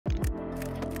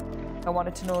I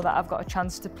wanted to know that I've got a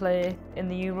chance to play in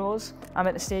the Euros. I'm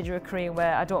at the stage of a career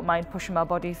where I don't mind pushing my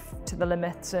body to the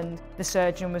limits, and the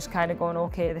surgeon was kind of going,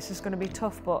 okay, this is going to be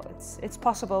tough, but it's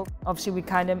possible. Obviously, we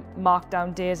kind of marked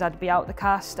down days I'd be out the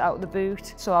cast, out the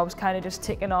boot, so I was kind of just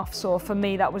ticking off. So for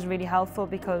me, that was really helpful,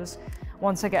 because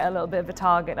once I get a little bit of a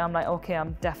target, I'm like, okay,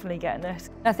 I'm definitely getting it.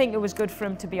 I think it was good for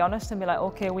him to be honest and be like,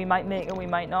 okay, we might make it, we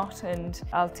might not, and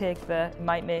I'll take the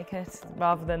might make it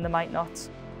rather than the might not.